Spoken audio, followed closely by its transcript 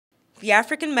The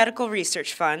African Medical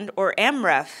Research Fund, or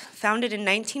AMREF, founded in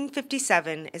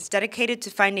 1957, is dedicated to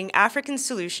finding African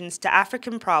solutions to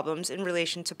African problems in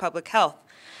relation to public health.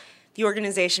 The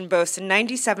organization boasts a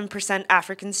 97%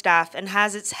 African staff and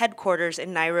has its headquarters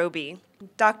in Nairobi.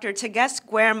 Dr. Teguest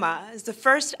Guerma is the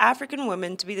first African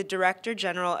woman to be the Director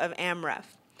General of AMREF.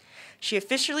 She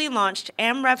officially launched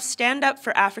AMREF's Stand Up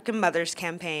for African Mothers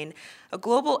campaign, a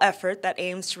global effort that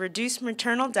aims to reduce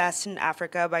maternal deaths in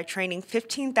Africa by training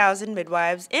 15,000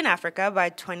 midwives in Africa by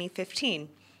 2015.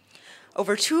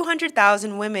 Over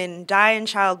 200,000 women die in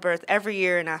childbirth every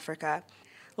year in Africa.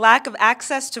 Lack of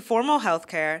access to formal health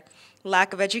care,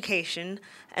 lack of education,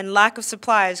 and lack of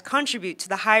supplies contribute to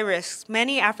the high risks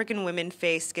many African women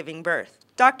face giving birth.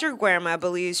 Dr. Guerma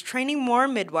believes training more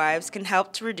midwives can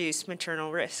help to reduce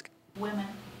maternal risk. Women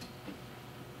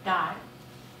die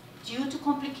due to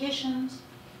complications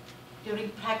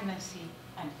during pregnancy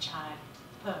and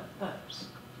childbirth.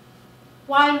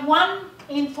 While 1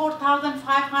 in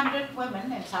 4,500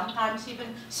 women, and sometimes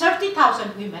even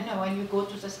 30,000 women, when you go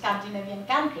to the Scandinavian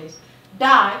countries,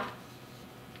 die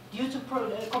due to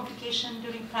complications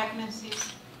during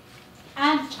pregnancies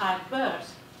and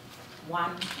childbirth,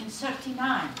 1 in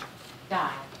 39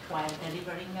 die while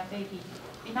delivering a baby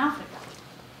in Africa.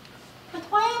 But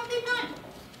why are they dying?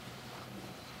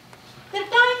 They're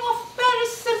dying of very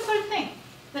simple thing.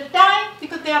 They're dying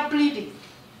because they are bleeding.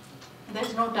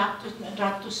 There's no drug to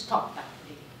stop that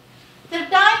bleeding. They're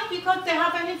dying because they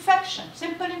have an infection,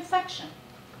 simple infection.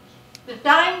 They're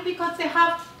dying because they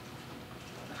have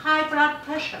high blood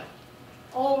pressure,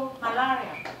 or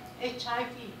malaria,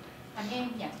 HIV,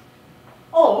 anemia.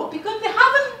 Or because they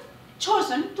haven't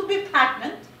chosen to be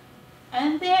pregnant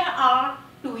and they are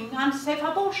doing unsafe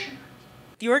abortion.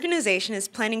 The organization is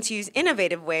planning to use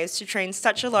innovative ways to train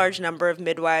such a large number of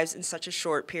midwives in such a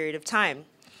short period of time.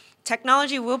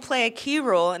 Technology will play a key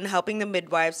role in helping the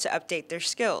midwives to update their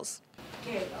skills.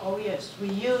 Okay. Oh yes, we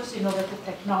use innovative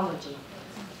technology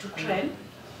to train.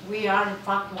 We are in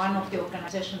fact one of the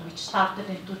organizations which started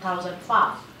in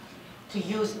 2005 to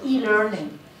use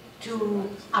e-learning to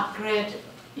upgrade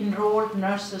enrolled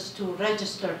nurses to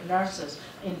registered nurses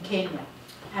in Kenya.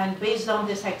 And based on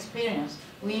this experience,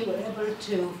 we were able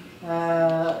to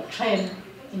train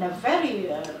in a very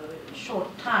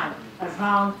short time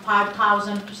around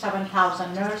 5,000 to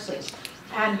 7,000 nurses.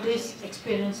 And this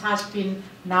experience has been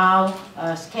now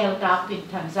scaled up in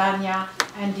Tanzania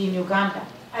and in Uganda.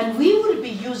 And we will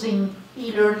be using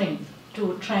e-learning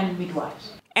to train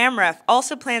midwives. AMREF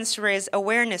also plans to raise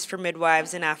awareness for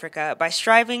midwives in Africa by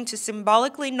striving to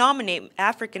symbolically nominate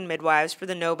African midwives for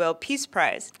the Nobel Peace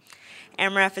Prize.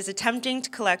 AMREF is attempting to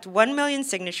collect 1 million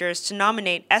signatures to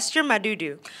nominate Esther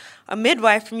Madudu, a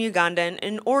midwife from Uganda,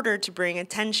 in order to bring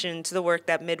attention to the work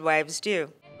that midwives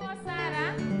do.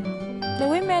 The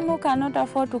women who cannot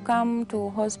afford to come to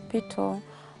hospital,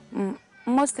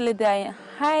 mostly they are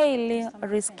highly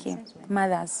risky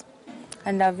mothers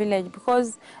in the village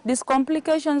because these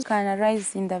complications can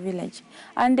arise in the village.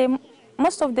 And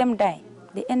most of them die.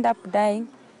 They end up dying.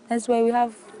 That's why we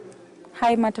have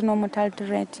high maternal mortality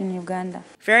rate in Uganda.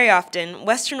 Very often,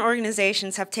 Western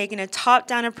organizations have taken a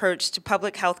top-down approach to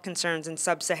public health concerns in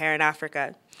sub-Saharan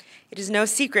Africa. It is no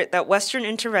secret that Western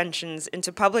interventions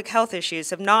into public health issues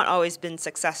have not always been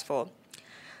successful.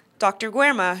 Dr.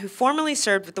 Guerma, who formerly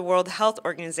served with the World Health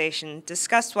Organization,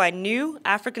 discussed why new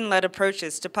African-led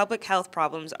approaches to public health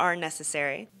problems are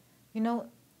necessary. You know,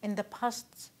 in the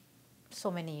past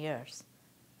so many years,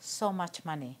 so much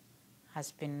money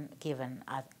has been given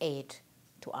as aid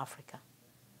to Africa.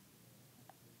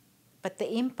 But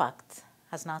the impact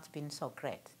has not been so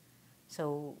great.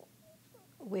 So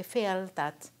we feel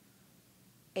that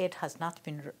aid has not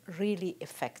been really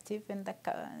effective in the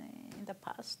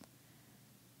past.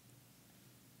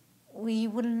 We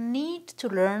will need to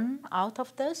learn out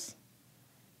of this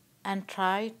and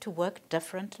try to work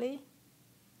differently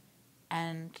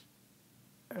and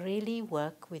really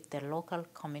work with the local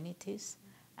communities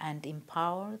and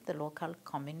empower the local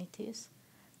communities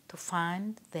to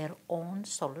find their own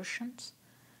solutions,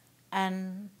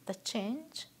 and the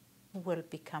change will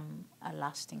become a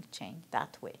lasting change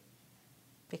that way.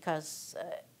 Because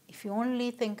if you only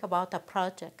think about a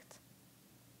project,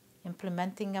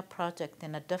 implementing a project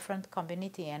in a different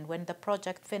community, and when the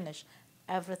project finishes,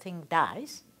 everything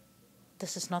dies,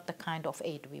 this is not the kind of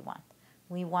aid we want.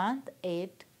 We want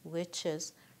aid which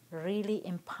is really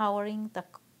empowering the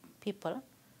people,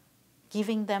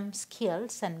 giving them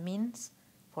skills and means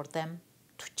for them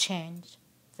to change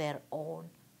their own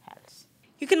health.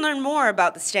 You can learn more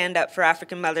about the Stand Up for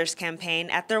African Mothers campaign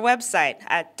at their website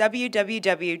at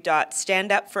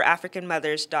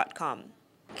www.standupforafricanmothers.com.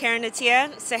 Karen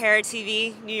Natia,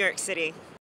 SaharaTV, New York City.